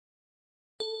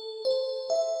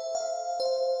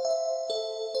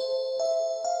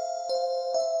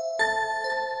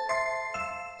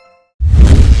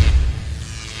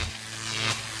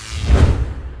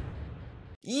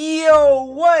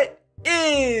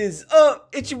is up?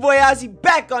 It's your boy AyeYahZee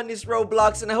back on this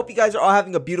Roblox, and I hope you guys are all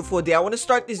having a beautiful day. I want to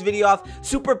start this video off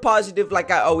super positive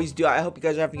like I always do. I hope you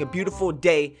guys are having a beautiful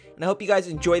day, and I hope you guys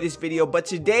enjoy this video. But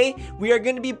today, we are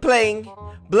going to be playing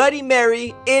Bloody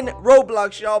Mary in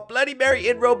Roblox, y'all. Bloody Mary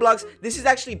in Roblox. This is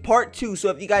actually part 2, so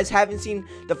if you guys haven't seen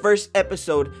the first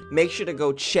episode, make sure to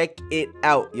go check it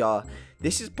out, y'all.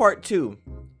 This is part 2,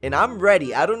 and I'm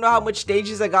ready. I don't know how much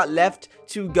stages I got left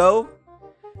to go,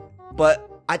 but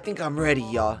I think I'm ready,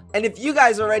 y'all. And if you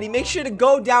guys are ready, make sure to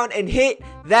go down and hit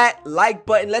that like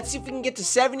button. Let's see if we can get to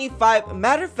 75.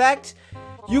 Matter of fact,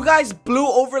 you guys blew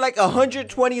over like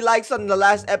 120 likes on the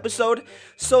last episode.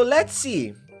 So let's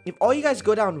see if all you guys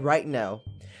go down right now.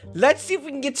 Let's see if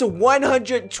we can get to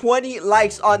 120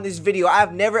 likes on this video.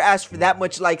 I've never asked for that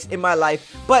much likes in my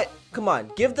life, but come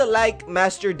on, give the like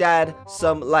master dad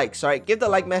some likes. All right, give the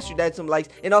like master dad some likes,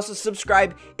 and also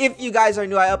subscribe if you guys are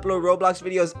new. I upload Roblox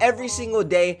videos every single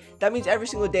day. That means every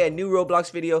single day a new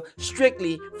Roblox video,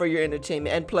 strictly for your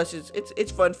entertainment, and plus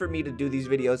it's fun for me to do these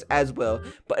videos as well.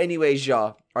 But anyways,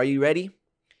 y'all, are you ready?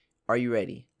 Are you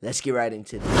ready? Let's get right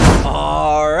into this.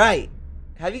 All right.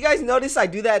 Have you guys noticed I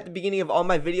do that at the beginning of all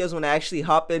my videos when I actually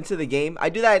hop into the game? I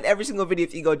do that in every single video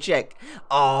if you go check.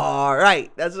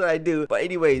 Alright, that's what I do. But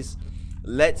anyways,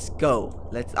 let's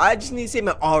go. I just need to say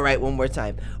my alright one more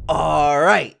time.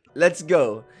 Alright, let's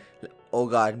go. Oh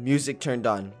god, music turned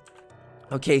on.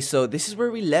 Okay, so this is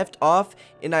where we left off,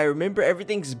 and I remember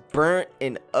everything's burnt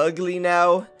and ugly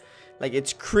now. Like,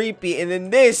 it's creepy. And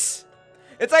then this,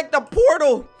 it's like the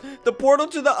portal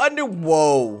to the under.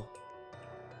 Whoa.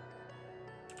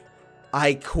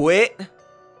 I quit.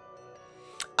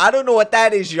 I don't know what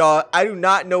that is, y'all. I do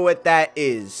not know what that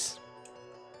is.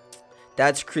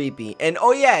 That's creepy. And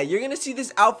oh yeah, you're gonna see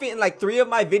this outfit in like 3 of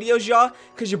my videos, y'all,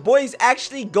 because your boy is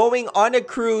actually going on a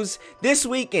cruise this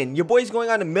weekend. Your boy's going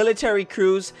on a military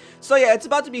cruise. So yeah, it's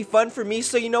about to be fun for me.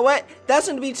 So you know what? That's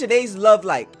gonna be today's love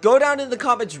like. Go down in the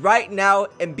comments right now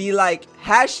and be like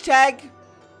hashtag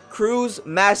Cruise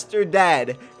Master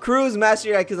Dad. Cruise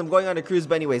Master Dad, because I'm going on a cruise.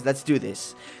 But anyways, let's do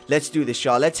this. Let's do this,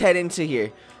 y'all. Let's head into here.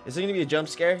 Is there gonna be a jump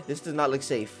scare? This does not look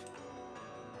safe.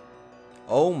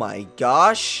 Oh my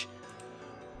gosh.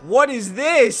 What is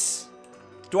this?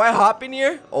 Do I hop in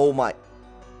here? Oh my.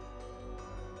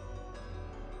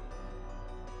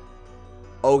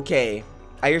 Okay.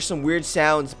 I hear some weird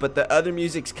sounds, but the other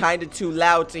music's kind of too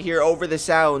loud to hear over the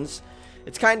sounds.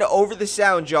 It's kind of over the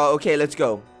sound, y'all. Okay, let's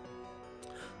go.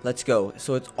 Let's go.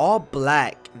 So it's all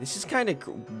black. This is kind of...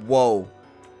 Whoa.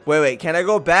 Wait. Can I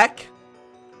go back?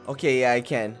 Okay, yeah, I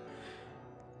can.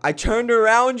 I turned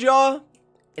around, y'all,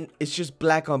 and it's just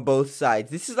black on both sides.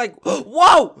 This is like...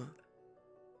 Whoa!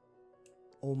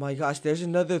 Oh my gosh, there's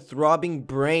another throbbing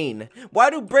brain. Why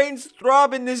do brains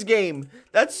throb in this game?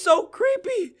 That's so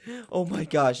creepy. Oh my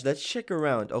gosh, let's check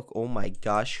around. Oh my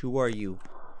gosh, who are you?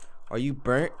 Are you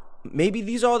burnt? Maybe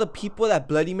these are all the people that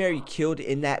Bloody Mary killed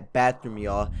in that bathroom,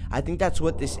 y'all. I think that's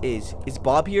what this is. Is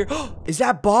Bob here? Is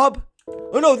that Bob?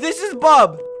 Oh no, this is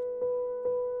Bob.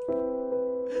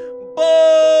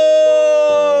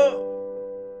 Bob!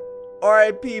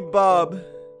 R.I.P. Bob.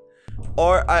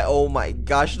 Oh my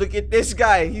gosh, look at this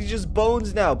guy. He's just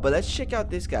bones now. But let's check out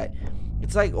this guy.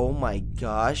 It's like, oh my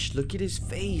gosh, look at his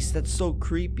face. That's so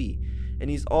creepy. And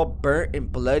he's all burnt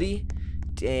and bloody.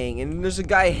 Dang, and there's a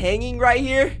guy hanging right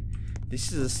here.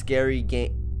 This is a scary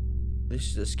game.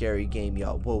 This is a scary game,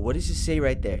 y'all. Whoa, what does it say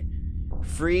right there?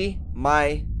 Free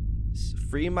my,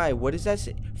 what does that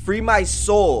say? Free my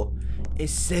soul. It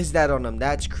says that on him.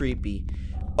 That's creepy.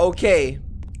 Okay,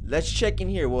 let's check in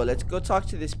here. Well, let's go talk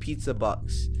to this pizza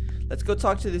box. Let's go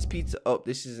talk to this pizza. Oh,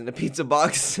 this isn't a pizza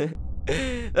box.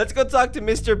 Let's go talk to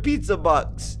Mr. Pizza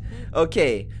Box.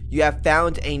 Okay, you have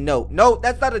found a note. No,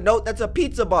 that's not a note. That's a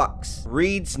pizza box.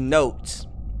 Reads notes.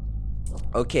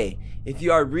 Okay, if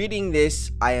you are reading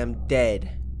this, I am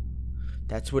dead.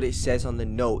 That's what it says on the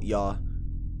note, y'all.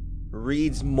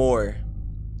 Reads more.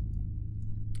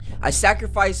 I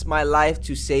sacrificed my life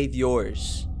to save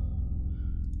yours.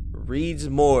 Reads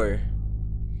more.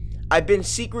 I've been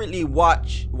secretly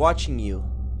watching you.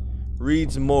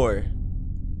 Reads more.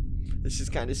 This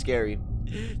is kind of scary.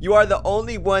 You are the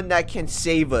only one that can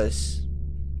save us.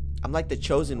 I'm like the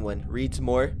chosen one. Reads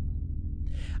more.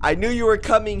 I knew you were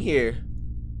coming here.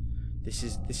 This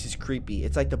is creepy.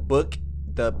 It's like the book.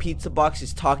 The pizza box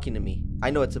is talking to me.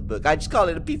 I know it's a book. I just call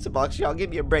it a pizza box. Y'all give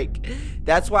me a break.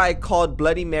 That's why I called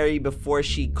Bloody Mary before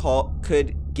she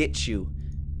could get you.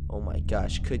 Oh my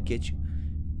gosh, could get you.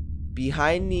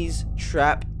 Behind these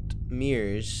trapped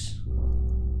mirrors.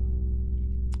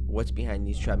 What's behind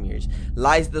these trap mirrors?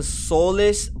 Lies the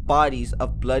soulless bodies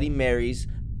of Bloody Mary's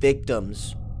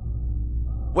victims.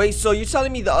 Wait, so you're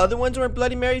telling me the other ones weren't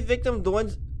Bloody Mary victims? The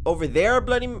ones over there are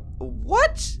Bloody...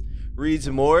 What? Reads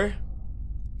more.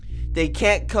 They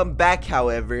can't come back,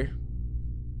 however.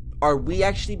 Are we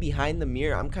actually behind the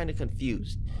mirror? I'm kind of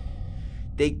confused.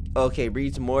 Okay,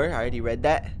 reads more. I already read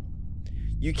that.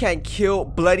 You can't kill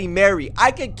Bloody Mary.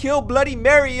 I can kill Bloody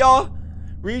Mary, y'all.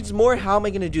 Reads more. How am I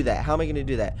going to do that? How am I going to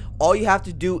do that? All you have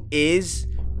to do is...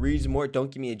 Reads more. Don't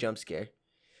give me a jump scare.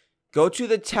 Go to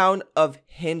the town of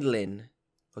Hindlin.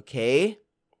 Okay.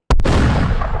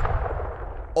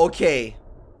 Okay.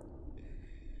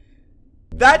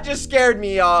 That just scared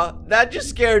me, y'all. That just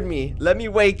scared me. Let me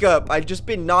wake up. I've just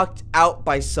been knocked out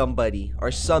by somebody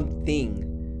or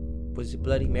something. Was it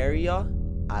Bloody Mary, y'all?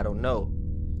 I don't know.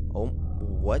 Oh,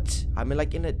 what? I'm in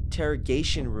like an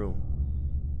interrogation room.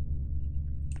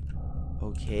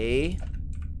 Okay.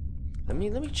 Let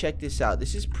me check this out.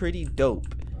 This is pretty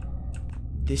dope.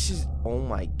 This is, oh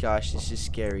my gosh, this is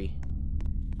scary.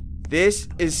 This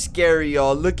is scary,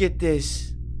 y'all. Look at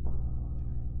this.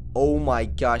 Oh my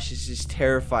gosh, this is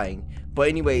terrifying. But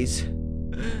anyways,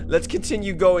 let's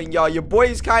continue going, y'all. Your boy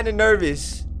is kind of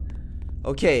nervous.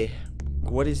 Okay,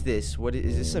 what is this?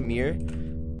 Is this a mirror?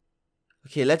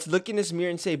 Okay, let's look in this mirror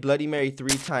and say Bloody Mary 3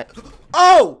 times.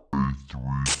 Oh!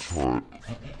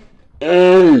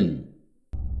 Oh!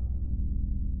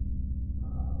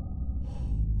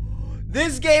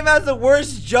 This game has the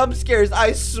worst jump scares,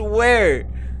 I swear.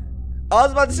 I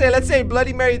was about to say, let's say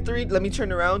Bloody Mary 3. Let me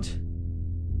turn around.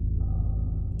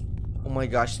 Oh my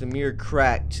gosh, the mirror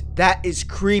cracked. That is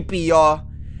creepy, y'all.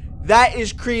 That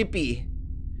is creepy.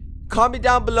 Comment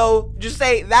down below. Just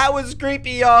say, that was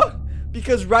creepy, y'all.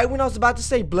 Because right when I was about to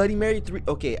say Bloody Mary 3.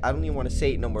 Okay, I don't even want to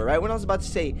say it no more. Right when I was about to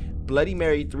say Bloody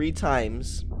Mary 3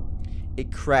 times,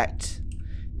 it cracked.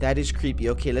 That is creepy.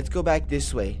 Okay, let's go back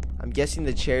this way. I'm guessing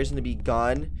the chair's gonna be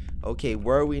gone. Okay,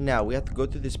 where are we now? We have to go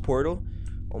through this portal.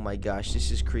 Oh my gosh,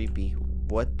 this is creepy.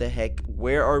 What the heck?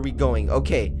 Where are we going?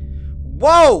 Okay.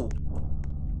 Whoa!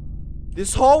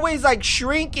 This hallway's like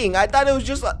shrinking. I thought it was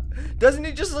just... Doesn't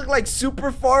it just look like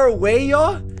super far away,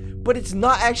 y'all? But it's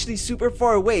not actually super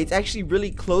far away. It's actually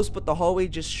really close, but the hallway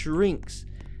just shrinks.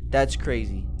 That's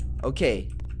crazy. Okay.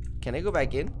 Can I go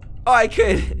back in? Oh, I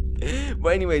could. But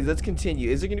anyways, let's continue.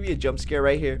 Is there going to be a jump scare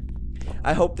right here?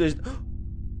 I hope there's...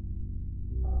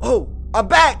 Oh, I'm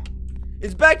back.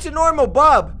 It's back to normal,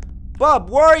 Bob. Bob,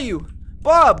 where are you?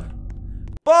 Bob.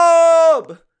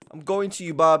 Bob. I'm going to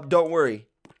you, Bob. Don't worry.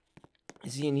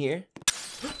 Is he in here?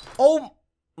 Oh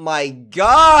my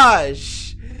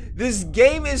gosh. This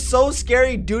game is so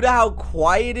scary due to how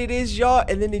quiet it is, y'all.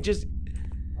 And then it just...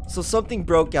 So something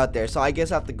broke out there. So I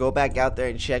guess I have to go back out there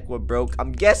and check what broke.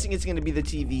 I'm guessing it's going to be the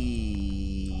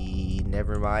TV.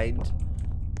 Never mind.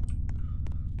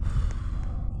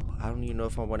 I don't even know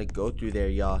if I want to go through there,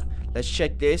 y'all. Let's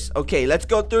check this. Okay, let's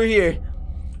go through here.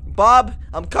 Bob,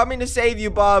 I'm coming to save you,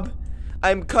 Bob.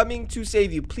 I'm coming to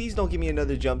save you. Please don't give me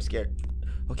another jump scare.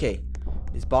 Okay.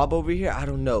 Is Bob over here? I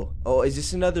don't know. Oh, is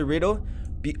this another riddle?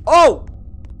 Oh!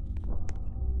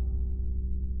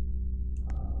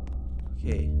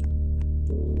 Okay.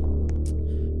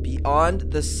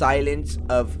 Beyond the silence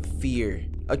of fear.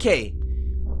 Okay.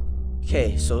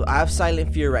 Okay, so I have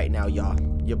silent fear right now, y'all.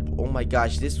 Oh my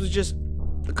gosh, this was just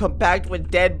compact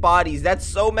with dead bodies. That's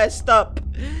so messed up.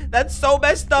 That's so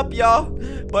messed up, y'all.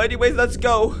 But anyways, let's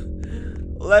go.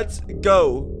 Let's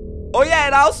go. Oh yeah,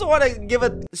 and I also want to give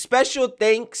a special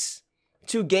thanks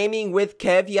to Gaming with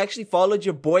Kev. He actually followed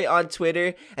your boy on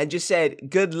Twitter and just said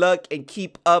good luck and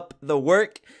keep up the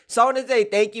work. So I want to say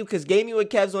thank you because Gaming with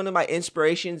Kev is one of my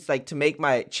inspirations, like to make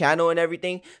my channel and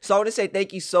everything. So I want to say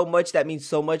thank you so much. That means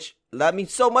so much. That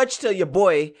means so much to your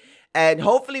boy. And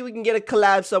hopefully we can get a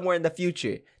collab somewhere in the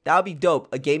future. That would be dope.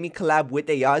 A gaming collab with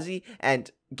AyeYahZee and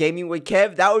Gaming with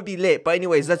Kev. That would be lit. But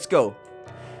anyways, let's go.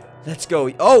 Let's go.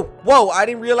 Oh, whoa. I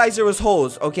didn't realize there was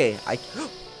holes. Okay.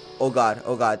 Oh, God.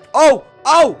 Oh, God. Oh,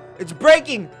 oh. It's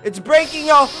breaking. It's breaking,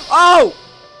 y'all. Oh.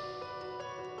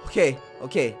 Okay.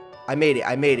 Okay. I made it.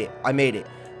 I made it. I made it.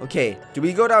 Okay. Do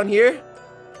we go down here?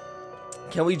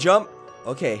 Can we jump?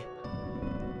 Okay.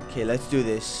 Okay, let's do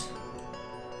this.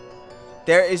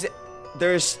 There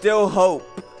is still hope.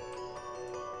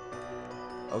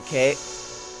 Okay.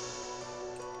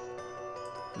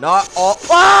 Not all.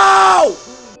 Wow!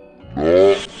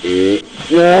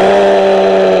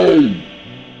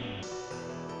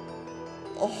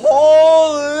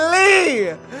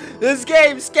 Holy! This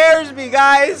game scares me,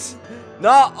 guys.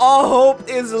 Not all hope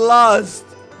is lost.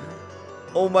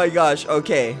 Oh my gosh.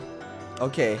 Okay.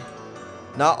 Okay.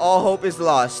 Not all hope is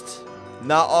lost.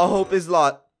 Not all hope is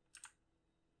lost.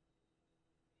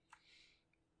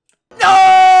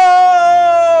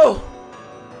 No!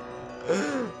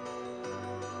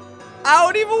 I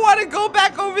don't even want to go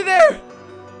back over there.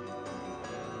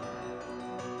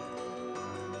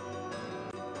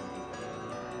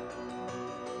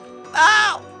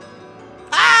 Ow!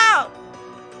 Ow!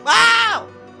 Ow!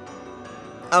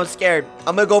 I'm scared.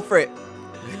 I'm gonna go for it.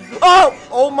 Oh!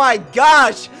 Oh my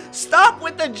gosh! Stop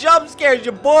with the jump scares,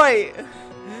 your boy!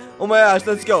 Oh my gosh,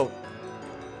 let's go.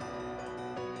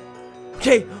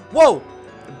 Okay, whoa!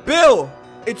 Bill!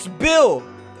 It's Bill!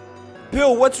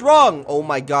 Bill, what's wrong? Oh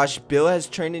my gosh, Bill has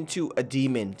turned into a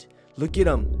demon. Look at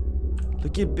him.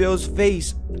 Look at Bill's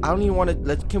face. I don't even want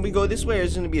to. Can we go this way or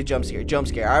is it gonna be a jump scare? Jump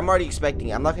scare. I'm already expecting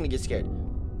it. I'm not gonna get scared.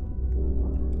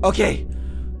 Okay.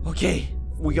 Okay.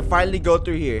 We can finally go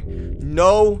through here.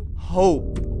 No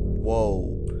hope.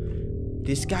 Whoa.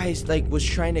 This guy is like was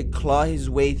trying to claw his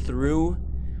way through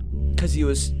because he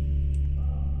was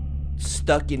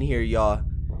stuck in here, y'all.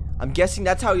 I'm guessing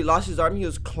that's how he lost his arm. He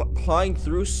was clawing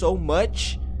through so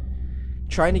much,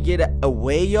 trying to get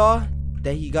away, y'all,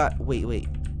 that he got. Wait.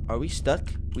 Are we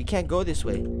stuck? We can't go this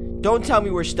way. Don't tell me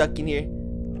we're stuck in here.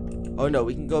 Oh no,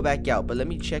 we can go back out. But let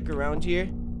me check around here.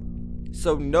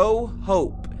 So no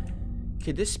hope.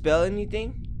 Could this spell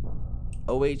anything?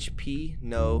 OHP?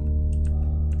 No.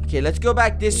 Okay, let's go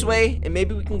back this way. And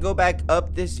maybe we can go back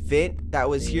up this vent that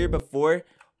was here before.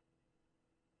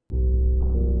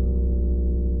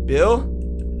 Bill?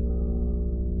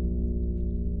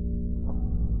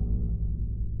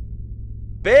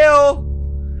 Bill?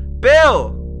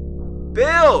 Bill?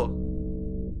 Bill?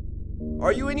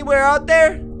 Are you anywhere out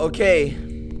there? Okay.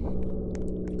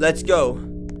 Let's go.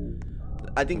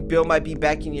 I think Bill might be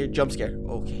back in your jump scare.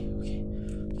 Okay.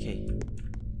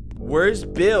 Where's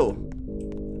Bill?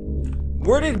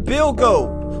 Where did Bill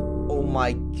go? Oh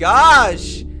my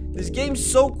gosh. This game's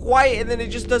so quiet and then it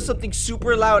just does something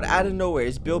super loud out of nowhere.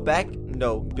 Is Bill back?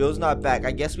 No, Bill's not back.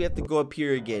 I guess we have to go up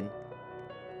here again.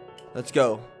 Let's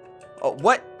go. Oh,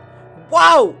 what?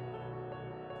 Wow!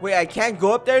 Wait, I can't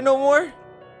go up there no more?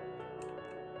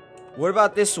 What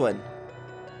about this one?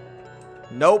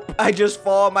 Nope, I just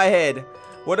fall on my head.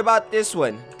 What about this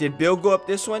one? Did Bill go up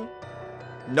this one?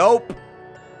 Nope.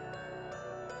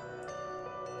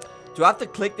 Do I have to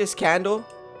click this candle?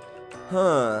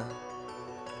 Huh.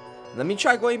 Let me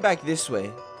try going back this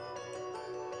way.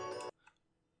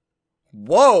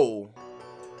 Whoa.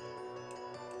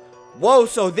 Whoa,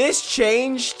 so this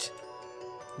changed?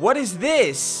 What is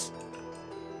this?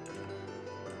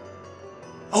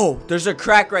 Oh, there's a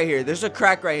crack right here. There's a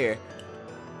crack right here.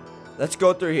 Let's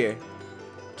go through here.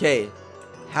 Okay.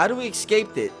 How do we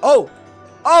escape it? Oh!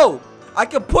 Oh! I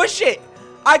can push it!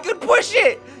 I can push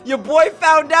it! Your boy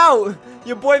found out!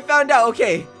 Your boy found out.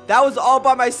 Okay. That was all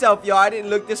by myself, y'all. I didn't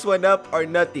look this one up or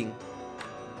nothing.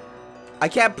 I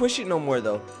can't push it no more,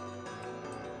 though.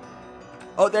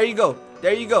 Oh, there you go.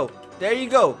 There you go. There you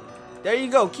go. There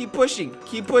you go. Keep pushing.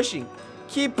 Keep pushing.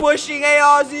 Keep pushing,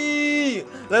 AyeYahZee!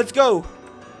 Let's go.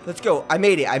 Let's go. I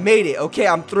made it. I made it. Okay,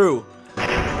 I'm through.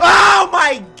 Oh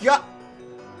my god!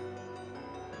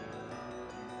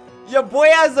 Your boy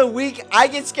has a weak. I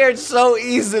get scared so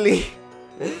easily.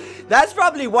 That's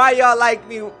probably why y'all like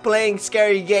me playing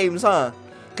scary games, huh?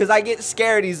 Because I get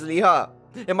scared easily, huh?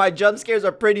 And my jump scares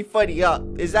are pretty funny, huh?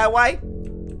 Is that why?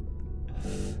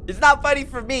 It's not funny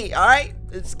for me, alright?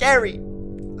 It's scary.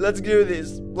 Let's do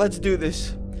this. Let's do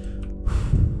this.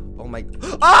 Oh my.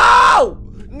 Oh!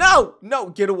 No! No!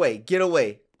 Get away. Get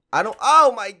away. I don't.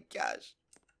 Oh my gosh.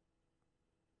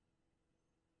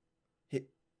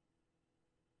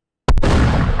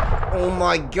 Oh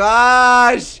my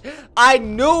gosh. I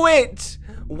knew it.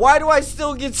 Why do I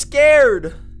still get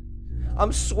scared?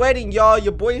 I'm sweating, y'all.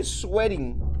 Your boy is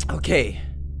sweating. Okay.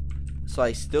 So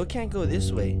I still can't go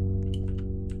this way.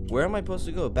 Where am I supposed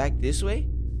to go? Back this way?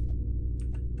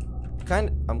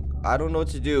 I don't know what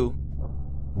to do.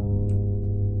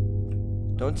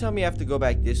 Don't tell me I have to go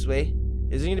back this way.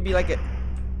 Is it gonna be like a...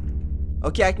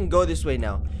 Okay, I can go this way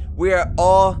now. We are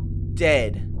all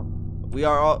dead. We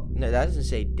are all... No, that doesn't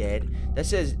say dead. That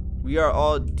says we are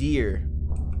all deer.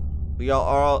 We are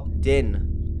all den.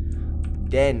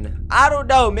 I don't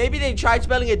know. Maybe they tried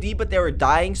spelling a D, but they were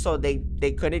dying, so they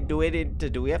couldn't do it.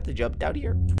 Do we have to jump down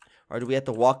here? Or do we have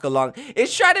to walk along?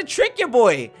 It's trying to trick your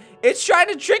boy. It's trying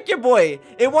to trick your boy.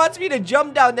 It wants me to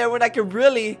jump down there when I could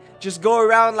really just go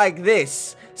around like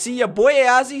this. See, your boy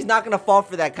AyeYahZee's not going to fall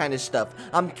for that kind of stuff.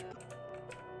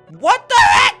 What the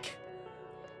heck?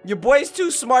 Your boy's too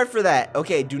smart for that.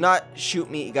 Okay, do not shoot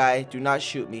me, guy. Do not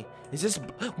shoot me. Is this...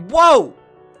 Whoa!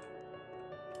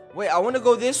 Wait, I want to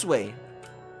go this way.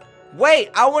 Wait,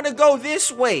 I want to go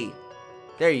this way.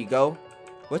 There you go.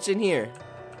 What's in here?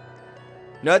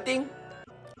 Nothing?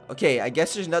 Okay, I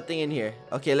guess there's nothing in here.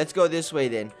 Okay, let's go this way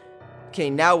then. Okay,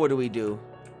 now what do we do?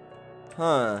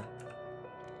 Huh.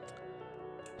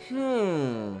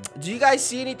 Do you guys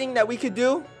see anything that we could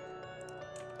do?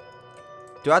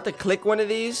 Do I have to click one of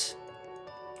these?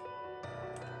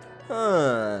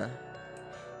 Huh.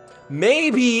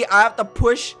 Maybe I have to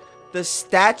push the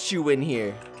statue in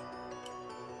here.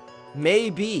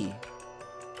 Maybe.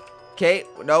 Okay,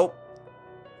 nope.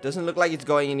 Doesn't look like it's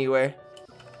going anywhere.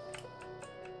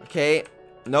 Okay,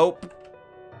 nope.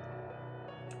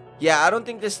 Yeah, I don't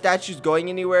think this statue's going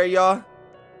anywhere, y'all.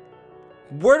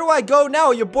 Where do I go now?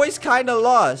 Your boy's kind of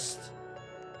lost.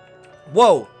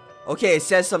 Whoa. Okay, it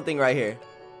says something right here.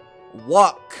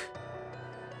 Walk.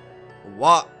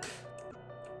 Walk.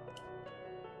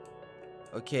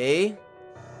 Okay.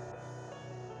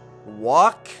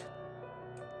 Walk.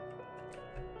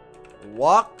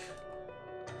 Walk.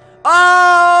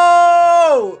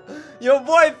 Oh! Your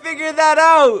boy figured that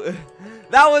out.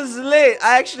 That was lit.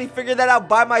 I actually figured that out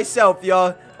by myself,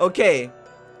 y'all. Okay.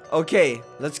 Okay,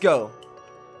 let's go.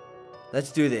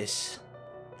 Let's do this.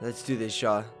 Let's do this,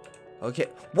 y'all. Okay.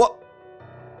 What?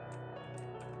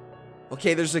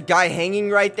 Okay, there's a guy hanging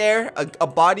right there. A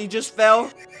body just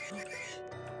fell.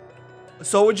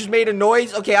 Someone just made a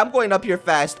noise. Okay, I'm going up here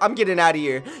fast. I'm getting out of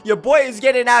here. Your boy is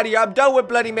getting out of here. I'm done with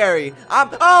Bloody Mary.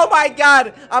 Oh my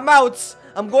god. I'm out.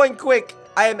 I'm going quick.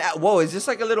 I am at, whoa, is this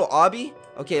like a little obby?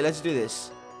 Okay, let's do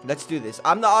this. Let's do this.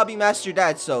 I'm the obby master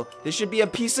dad, so this should be a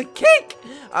piece of cake.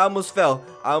 I almost fell.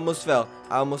 I almost fell.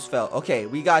 I almost fell. Okay,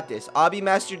 we got this. Obby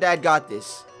master dad got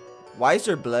this. Why is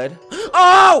there blood?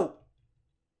 Oh!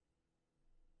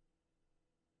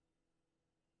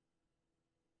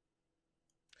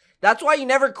 That's why you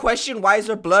never question why is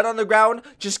there blood on the ground.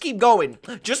 Just keep going.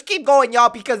 Just keep going, y'all,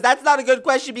 because that's not a good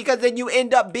question, because then you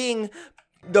end up being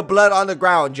the blood on the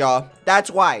ground, y'all.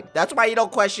 That's why. That's why you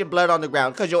don't question blood on the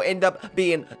ground, because you'll end up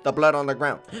being the blood on the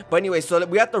ground. But anyway, so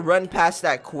we have to run past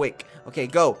that quick. Okay,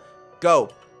 go.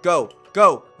 Go. Go.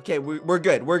 Go. Okay, we're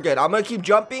good. We're good. I'm going to keep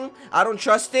jumping. I don't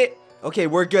trust it. Okay,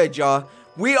 we're good, y'all.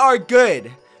 We are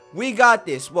good. We got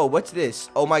this. Whoa, what's this?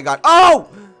 Oh, my God. Oh!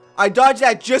 I dodged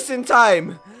that just in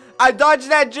time. I dodged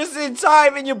that just in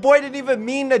time, and your boy didn't even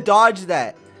mean to dodge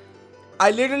that. I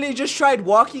literally just tried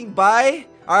walking by.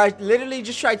 Or I literally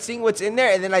just tried seeing what's in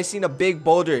there, and then I seen a big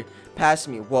boulder pass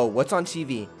me. Whoa, what's on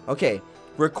TV? Okay,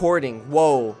 recording.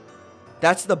 Whoa,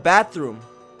 that's the bathroom.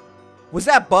 Was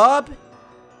that Bob?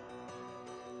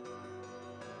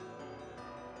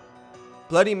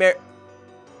 Bloody Mary.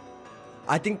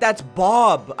 I think that's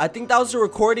Bob. I think that was a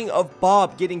recording of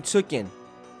Bob getting taken.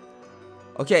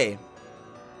 Okay.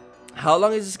 How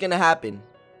long is this gonna happen?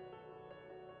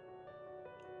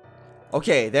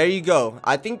 Okay, there you go.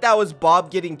 I think that was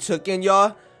Bob getting taken,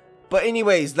 y'all. But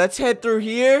anyways, let's head through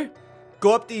here.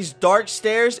 Go up these dark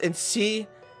stairs and see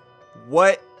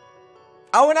what...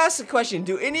 I want to ask a question.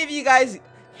 Do any of you guys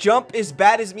jump as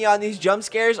bad as me on these jump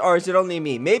scares, or is it only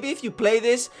me? Maybe if you play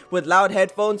this with loud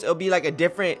headphones, it'll be like a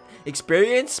different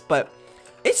experience, but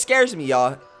it scares me,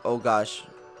 y'all. Oh, gosh.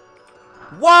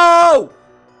 Whoa!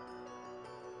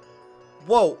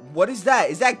 Whoa, what is that?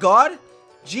 Is that God?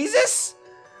 Jesus?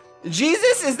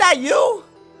 Jesus, is that you?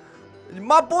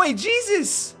 My boy,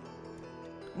 Jesus.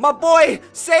 My boy,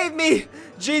 save me.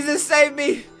 Jesus, save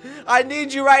me. I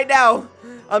need you right now.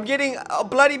 I'm getting...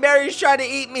 Bloody Mary's trying to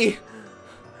eat me.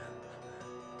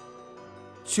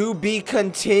 To be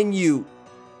continued.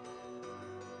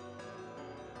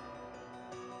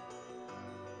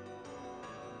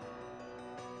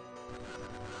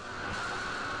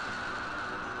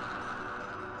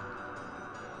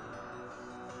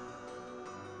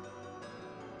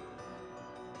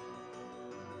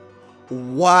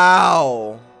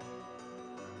 Wow.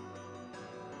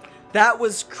 That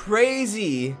was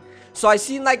crazy. So I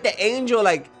seen like the angel,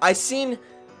 like I seen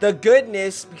the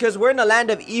goodness, because we're in the land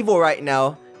of evil right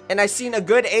now, and I seen a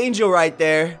good angel right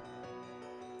there,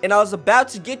 and I was about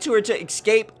to get to her to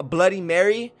escape Bloody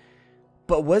Mary.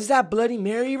 But was that Bloody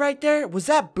Mary right there? Was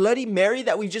that Bloody Mary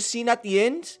that we just seen at the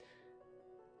end?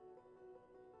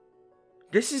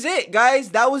 This is it,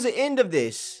 guys. That was the end of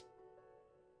this.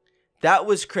 That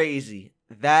was crazy.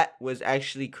 That was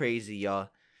actually crazy, y'all.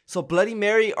 So Bloody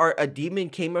Mary or a demon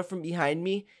came up from behind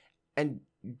me and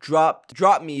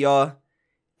dropped me, y'all.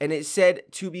 And it said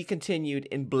to be continued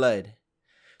in blood.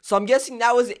 So I'm guessing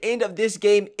that was the end of this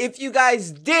game. If you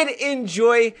guys did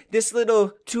enjoy this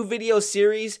little 2-video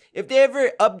series, if they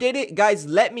ever update it, guys,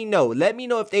 let me know. Let me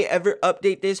know if they ever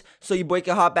update this so your boy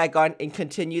can hop back on and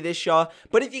continue this, y'all.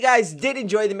 But if you guys did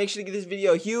enjoy, then make sure to give this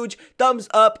video a huge thumbs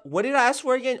up. What did I ask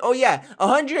for again? Oh yeah,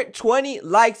 120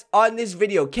 likes on this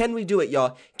video. Can we do it,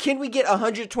 y'all? Can we get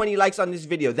 120 likes on this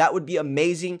video? That would be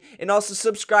amazing. And also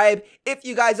subscribe if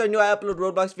you guys are new. I upload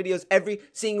Roblox videos every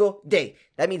single day.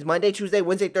 That means Monday, Tuesday,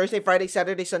 Wednesday, Thursday, Friday,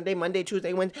 Saturday, Sunday, Monday,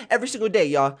 Tuesday, Wednesday, every single day,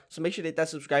 y'all. So make sure to hit that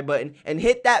subscribe button and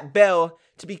hit that bell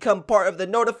to become part of the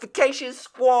notification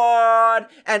squad,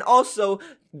 and also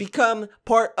become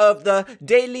part of the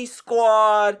daily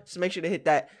squad. So make sure to hit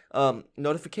that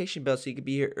notification bell so you can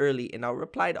be here early, and I'll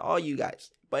reply to all you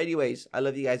guys. But anyways, I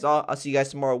love you guys all. I'll see you guys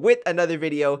tomorrow with another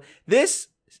video. This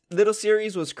little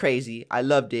series was crazy. I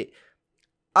loved it.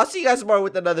 I'll see you guys tomorrow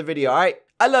with another video, alright?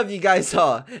 I love you guys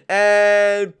all,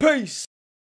 and peace!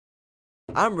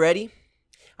 I'm ready.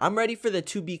 I'm ready for the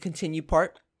to be continued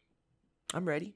part. I'm ready.